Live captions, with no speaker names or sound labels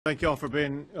Thank you all for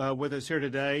being with us here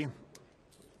today.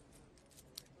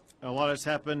 A lot has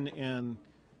happened in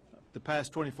the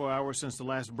past 24 hours since the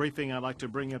last briefing. I'd like to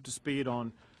bring you up to speed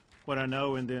on what I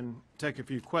know and then take a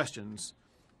few questions.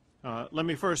 Let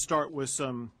me first start with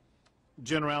some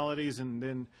generalities and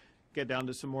then get down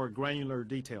to some more granular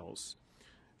details.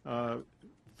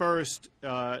 First,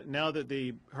 now that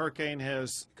the hurricane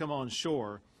has come on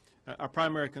shore, our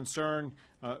primary concern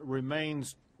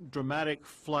remains dramatic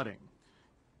flooding.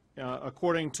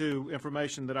 According to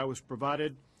information that I was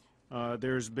provided,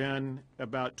 there's been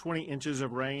about 20 inches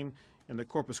of rain in the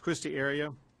Corpus Christi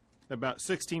area, about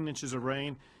 16 inches of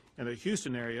rain in the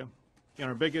Houston area, and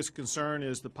our biggest concern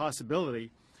is the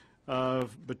possibility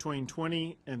of between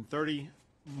 20 and 30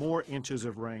 more inches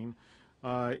of rain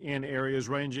in areas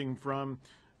ranging from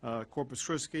Corpus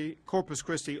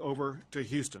Christi over to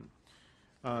Houston.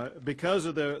 Because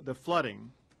of the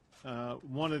flooding,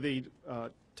 one of the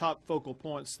top focal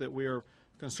points that we are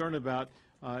concerned about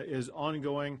is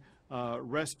ongoing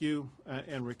rescue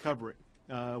and recovery.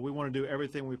 We want to do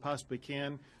everything we possibly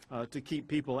can to keep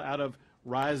people out of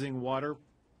rising water.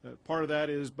 Part of that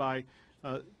is by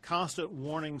constant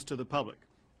warnings to the public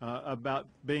about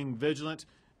being vigilant,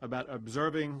 about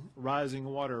observing rising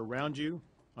water around you.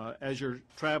 As you're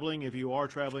traveling, if you are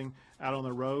traveling out on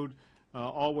the road,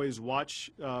 always watch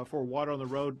for water on the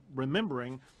road,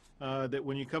 remembering that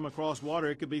when you come across water,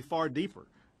 it could be far deeper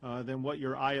than what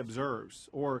your eye observes,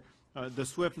 or the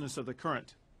swiftness of the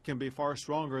current can be far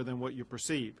stronger than what you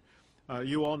perceive.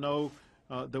 You all know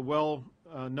the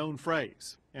well-known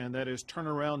phrase, and that is turn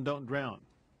around, don't drown.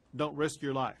 Don't risk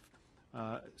your life.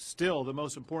 Still, the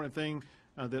most important thing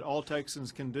that all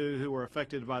Texans can do who are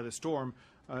affected by the storm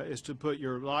is to put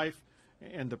your life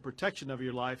and the protection of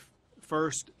your life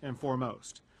first and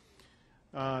foremost.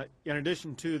 In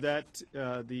addition to that,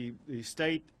 the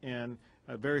state and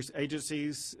various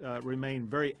agencies remain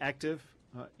very active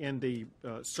in the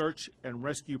search and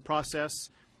rescue process,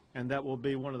 and that will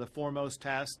be one of the foremost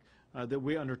tasks that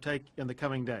we undertake in the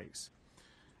coming days.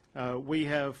 We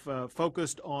have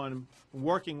focused on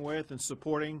working with and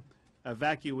supporting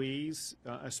evacuees,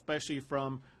 especially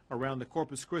from around the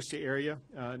Corpus Christi area,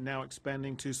 now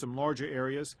expanding to some larger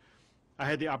areas. I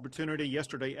had the opportunity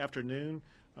yesterday afternoon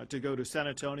to go to San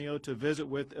Antonio to visit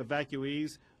with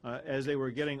evacuees as they were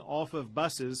getting off of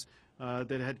buses that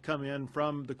had come in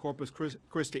from the Corpus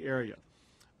Christi area.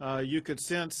 You could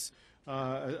sense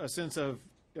a sense of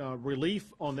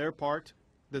relief on their part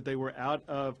that they were out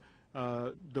of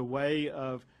the way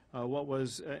of what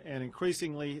was an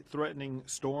increasingly threatening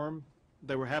storm.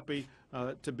 They were happy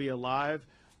to be alive,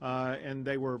 and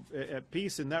they were at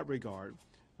peace in that regard,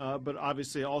 but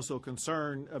obviously also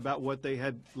concerned about what they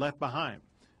had left behind.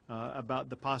 About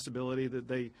the possibility that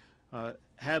they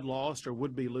had lost or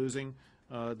would be losing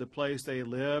the place they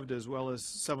lived as well as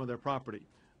some of their property.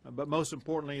 But most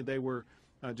importantly, they were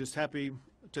just happy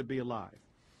to be alive.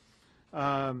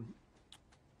 I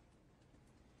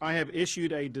have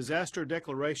issued a disaster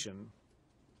declaration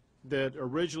that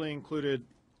originally included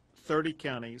 30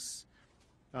 counties,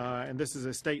 and this is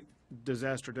a state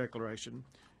disaster declaration,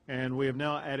 and we have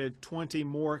now added 20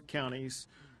 more counties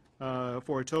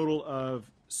for a total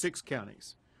of 6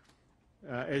 counties.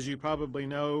 As you probably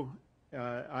know,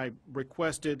 I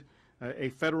requested a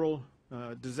federal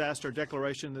disaster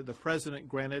declaration that the President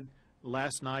granted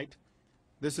last night.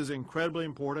 This is incredibly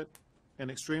important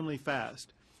and extremely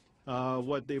fast.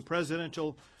 What the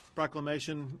presidential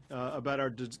proclamation about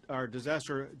our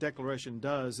disaster declaration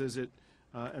does is it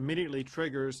immediately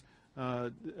triggers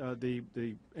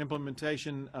the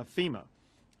implementation of FEMA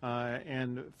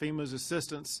and FEMA's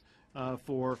assistance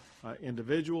for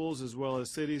individuals as well as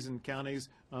cities and counties,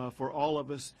 for all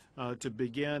of us to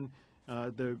begin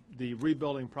the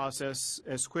rebuilding process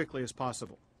as quickly as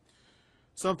possible.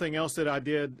 Something else that I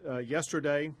did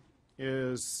yesterday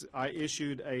is I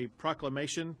issued a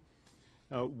proclamation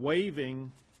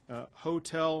waiving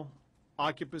hotel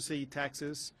occupancy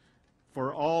taxes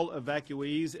for all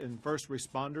evacuees and first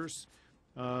responders.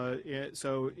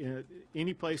 So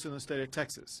any place in the state of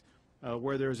Texas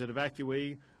where there's an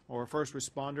evacuee or a first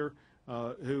responder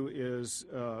who is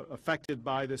affected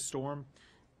by this storm,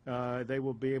 they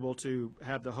will be able to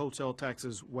have the hotel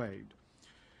taxes waived.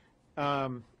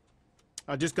 I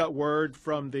just got word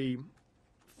from the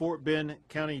Fort Bend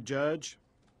County judge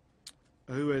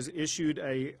who has issued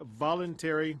a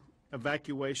voluntary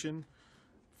evacuation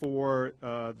for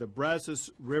the Brazos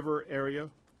River area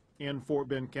in Fort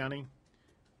Bend County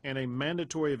and a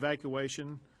mandatory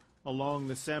evacuation along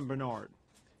the San Bernard.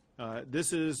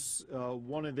 This is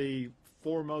one of the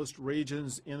foremost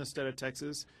regions in the state of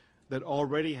Texas that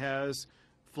already has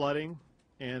flooding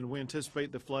and we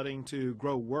anticipate the flooding to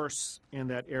grow worse in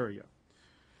that area.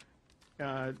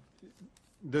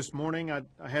 This morning, I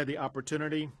had the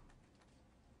opportunity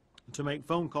to make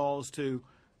phone calls to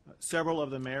several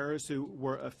of the mayors who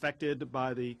were affected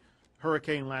by the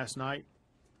hurricane last night.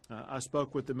 I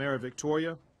spoke with the mayor of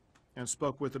Victoria and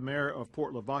spoke with the mayor of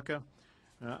Port Lavaca.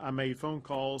 I made phone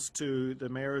calls to the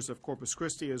mayors of Corpus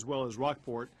Christi as well as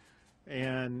Rockport,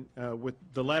 and with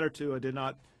the latter two, I did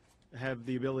not have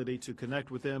the ability to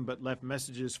connect with them, but left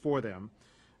messages for them.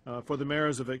 For the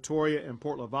mayors of Victoria and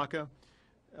Port Lavaca,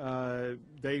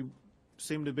 they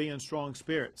seem to be in strong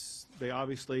spirits. They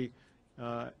obviously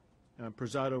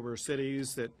preside over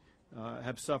cities that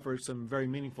have suffered some very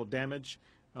meaningful damage,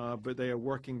 but they are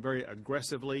working very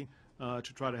aggressively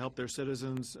to try to help their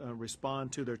citizens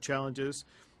respond to their challenges.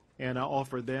 And I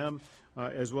offer them,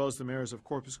 as well as the mayors of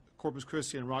Corpus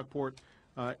Christi and Rockport,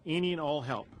 any and all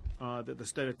help that the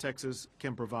state of Texas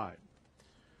can provide.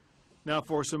 Now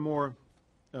for some more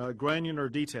granular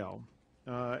detail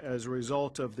as a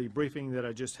result of the briefing that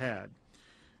I just had.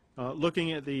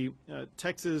 Looking at the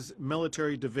Texas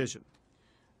Military Division,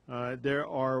 there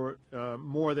are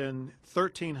more than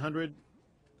 1,300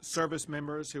 service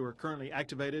members who are currently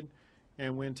activated,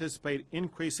 and we anticipate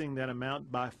increasing that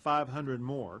amount by 500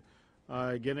 more,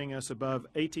 getting us above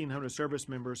 1,800 service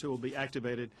members who will be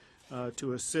activated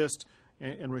to assist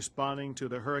in responding to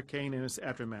the hurricane and its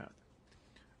aftermath.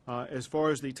 As far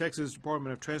as the Texas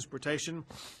Department of Transportation,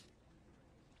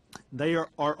 they are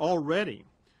already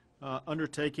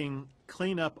undertaking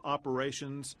cleanup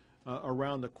operations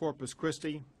around the Corpus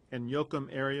Christi and Yoakum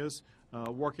areas,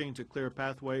 working to clear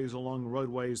pathways along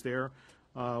roadways there,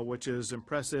 which is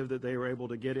impressive that they were able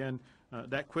to get in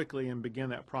that quickly and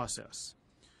begin that process.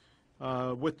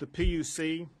 With the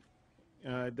PUC,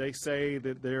 they say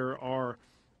that there are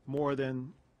more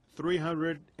than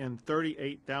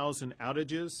 338,000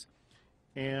 outages,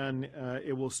 and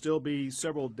it will still be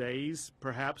several days,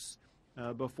 perhaps,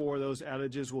 before those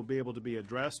outages will be able to be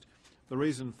addressed. The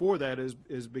reason for that is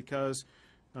because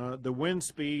the wind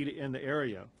speed in the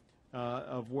area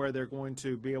of where they're going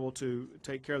to be able to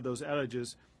take care of those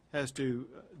outages has to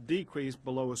decrease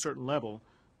below a certain level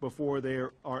before they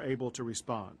are able to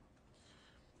respond.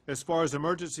 As far as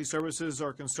emergency services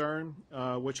are concerned,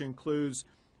 which includes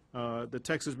the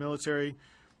Texas military,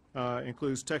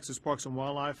 includes Texas Parks and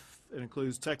Wildlife, it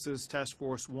includes Texas Task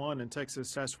Force 1 and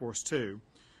Texas Task Force 2.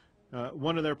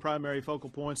 One of their primary focal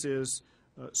points is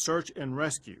search and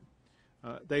rescue.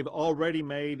 They've already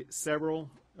made several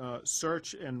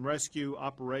search and rescue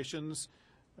operations,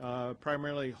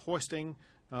 primarily hoisting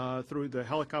through the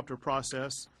helicopter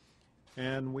process,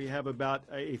 and we have about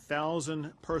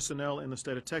 1,000 personnel in the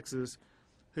state of Texas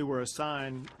who were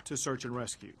assigned to search and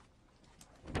rescue.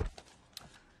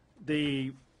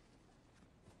 The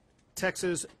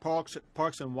Texas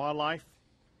Parks and Wildlife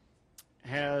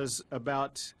has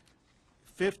about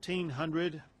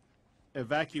 1,500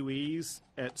 evacuees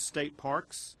at state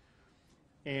parks,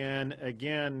 and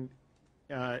again,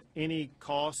 any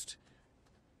cost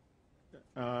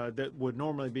that would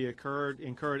normally be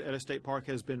incurred at a state park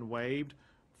has been waived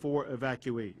for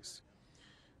evacuees.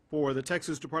 For the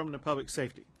Texas Department of Public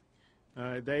Safety,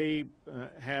 they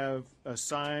have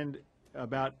assigned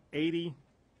about 80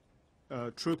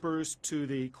 troopers to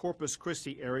the Corpus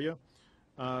Christi area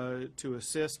to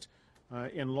assist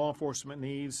in law enforcement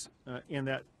needs in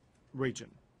that region.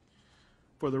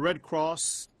 For the Red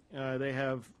Cross, they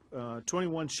have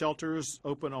 21 shelters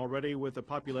open already with a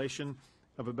population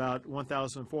of about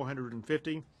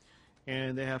 1,450,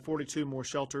 and they have 42 more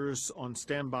shelters on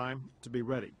standby to be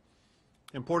ready.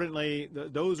 Importantly,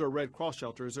 those are Red Cross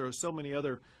shelters. There are so many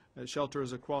other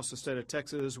shelters across the state of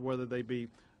Texas, whether they be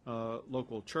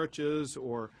local churches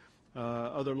or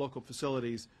other local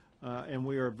facilities, and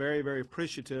we are very, very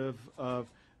appreciative of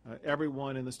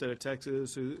everyone in the state of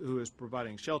Texas who is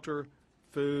providing shelter,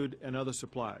 food, and other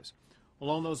supplies.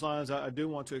 Along those lines, I do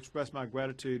want to express my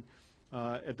gratitude.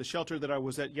 At the shelter that I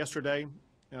was at yesterday,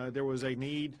 there was a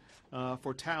need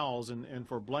for towels and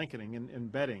for blanketing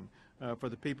and bedding for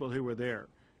the people who were there.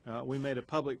 We made a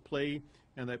public plea,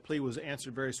 and that plea was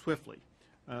answered very swiftly.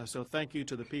 So thank you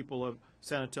to the people of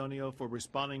San Antonio for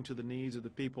responding to the needs of the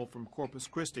people from Corpus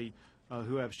Christi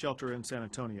who have shelter in San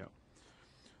Antonio.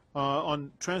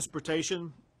 On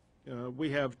transportation,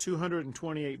 we have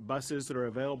 228 buses that are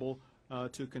available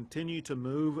to continue to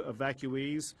move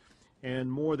evacuees,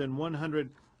 and more than 100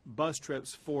 bus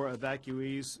trips for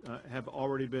evacuees have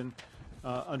already been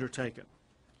undertaken.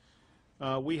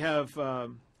 We have,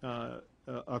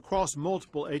 across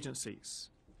multiple agencies,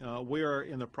 we are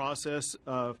in the process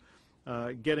of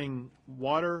getting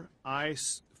water,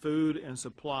 ice, food, and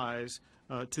supplies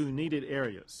to needed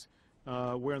areas.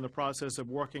 We're in the process of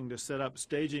working to set up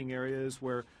staging areas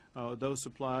where those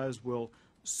supplies will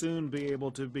soon be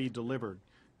able to be delivered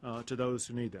to those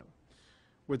who need them.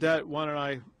 With that, why don't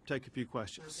I take a few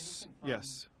questions? Sir, can you confirm,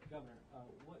 Yes. Governor,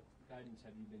 what guidance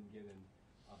have you been given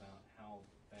about how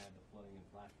bad the flooding and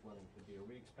flash flooding could be? Are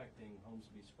we expecting homes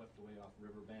to be swept away off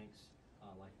riverbanks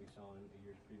like we saw in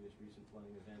years previous recent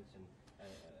flooding events, and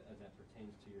as that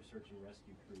pertains to your search and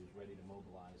rescue crews ready to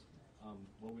mobilize?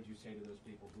 What would you say to those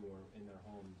people who are in their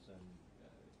homes and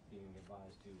being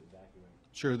advised to evacuate?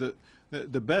 Sure.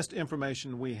 The best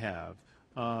information we have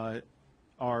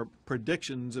are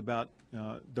predictions about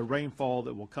the rainfall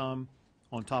that will come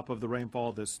on top of the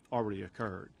rainfall that's already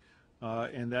occurred.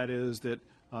 And that is that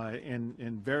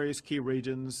in various key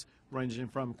regions, ranging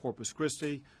from Corpus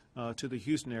Christi to the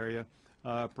Houston area,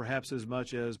 perhaps as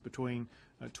much as between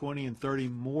 20 and 30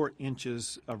 more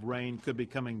inches of rain could be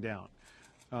coming down.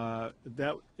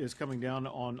 That is coming down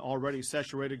on already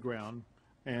saturated ground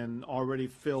and already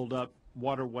filled up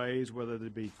waterways, whether they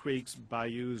be creeks,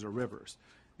 bayous, or rivers.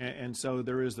 And so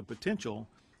there is the potential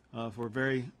for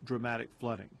very dramatic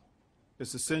flooding.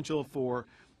 It's essential for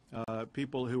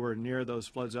people who are near those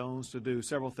flood zones to do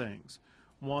several things.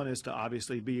 One is to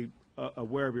obviously be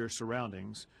aware of your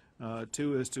surroundings.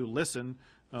 Two is to listen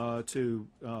to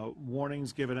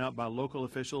warnings given out by local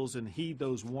officials and heed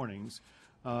those warnings.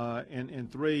 And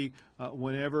three,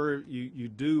 whenever you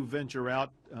do venture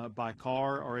out by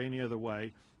car or any other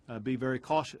way, be very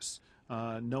cautious,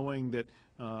 knowing that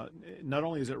not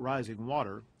only is it rising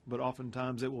water, but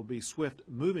oftentimes it will be swift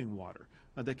moving water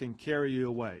that can carry you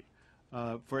away.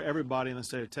 For everybody in the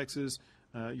state of Texas,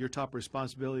 your top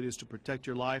responsibility is to protect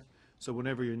your life. So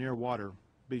whenever you're near water,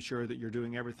 be sure that you're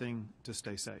doing everything to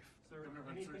stay safe. Sir,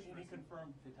 any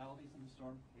confirmed fatalities in the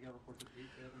storm? You got reports of 8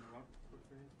 dead in the rock?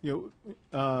 You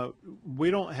know,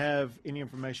 we don't have any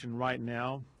information right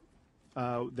now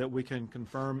that we can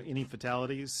confirm any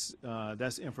fatalities.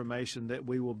 That's information that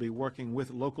we will be working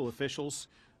with local officials,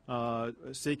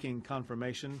 seeking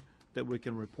confirmation that we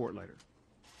can report later.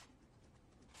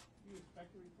 Do you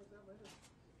expect to report that later?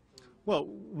 Well,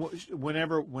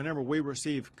 whenever we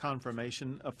receive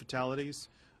confirmation of fatalities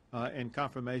and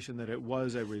confirmation that it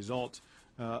was a result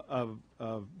of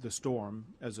the storm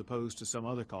as opposed to some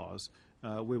other cause,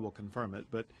 we will confirm it,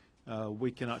 but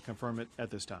we cannot confirm it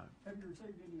at this time. Have you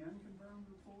received any unconfirmed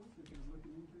reports that you're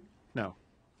looking into? No.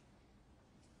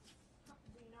 Do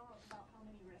you know about how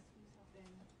many rescues have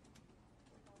been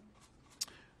performed?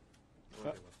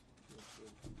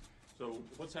 So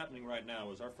what's happening right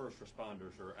now is our first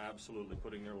responders are absolutely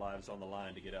putting their lives on the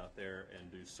line to get out there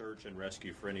and do search and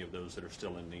rescue for any of those that are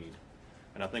still in need.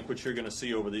 And I think what you're going to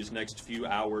see over these next few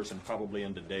hours and probably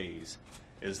into days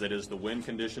is that as the wind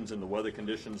conditions and the weather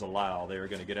conditions allow, they are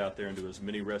going to get out there and do as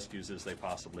many rescues as they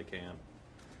possibly can.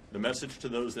 The message to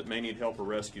those that may need help or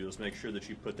rescue is make sure that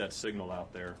you put that signal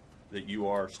out there that you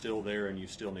are still there and you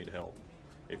still need help.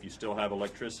 If you still have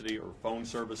electricity or phone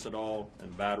service at all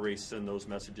and batteries, send those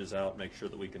messages out, make sure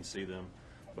that we can see them.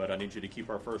 But I need you to keep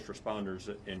our first responders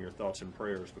in your thoughts and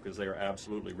prayers because they are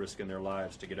absolutely risking their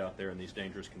lives to get out there in these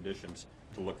dangerous conditions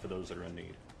to look for those that are in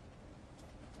need.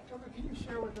 Governor, can you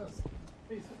share with us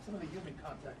some of the human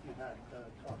contact you had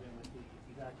talking with the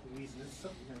evacuees, and this is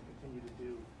something you're going to continue to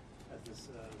do as this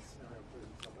scenario plays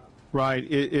itself out? Right.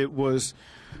 It was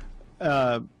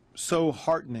so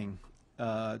heartening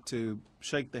to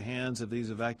shake the hands of these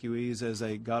evacuees as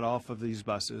they got off of these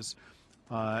buses.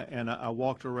 And I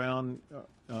walked around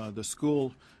the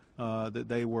school that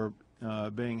they were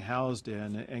being housed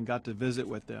in and got to visit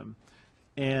with them.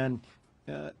 And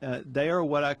they are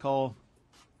what I call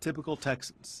typical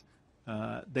Texans.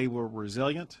 They were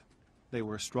resilient, they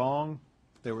were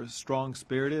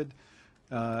strong-spirited,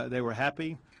 they were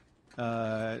happy,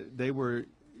 they were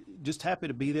just happy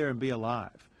to be there and be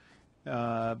alive.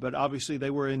 But obviously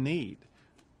they were in need.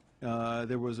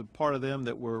 There was a part of them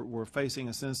that were facing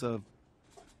a sense of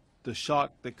the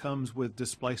shock that comes with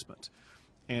displacement.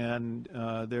 And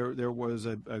there was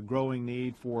a growing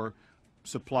need for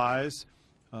supplies.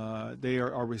 They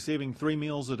are receiving 3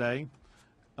 meals a day,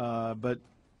 but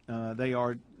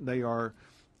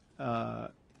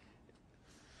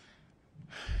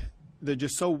they're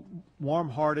just so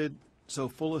warm-hearted, so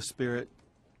full of spirit,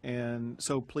 and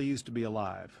so pleased to be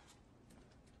alive.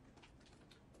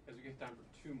 As we get time for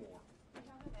 2 more. Do you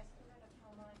have an estimate of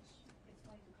how much it's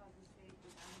going to cost the state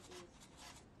with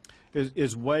damages?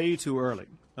 Is way too early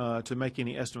to make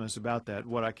any estimates about that.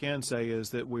 What I can say is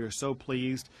that we are so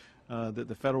pleased that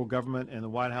the federal government and the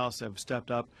White House have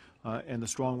stepped up in the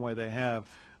strong way they have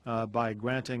by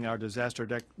granting our disaster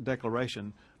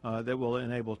declaration that will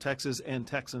enable Texas and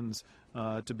Texans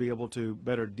to be able to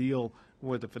better deal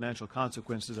with the financial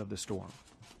consequences of the storm.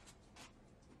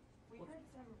 We've heard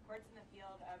some reports in the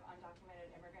field of undocumented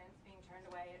immigrants being turned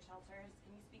away at shelters.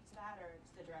 Can you speak to that, or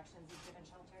to the directions you've given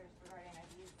shelters regarding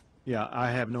IDs? Yeah, I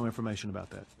have no information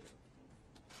about that.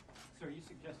 Sir, you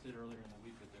suggested earlier in the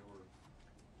week that there were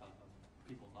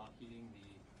people not heeding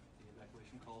the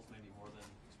evacuation calls, maybe more than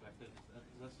expected.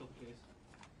 Is that still the case?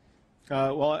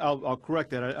 Well, I'll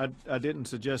correct that. I didn't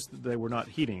suggest that they were not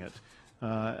heeding it.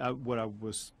 What I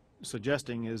was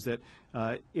suggesting is that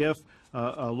if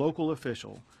a local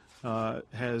official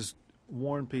has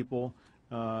warned people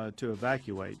to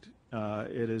evacuate,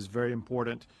 it is very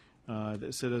important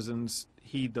that citizens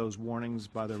heed those warnings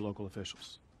by their local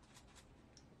officials.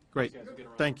 Great.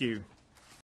 Thank you.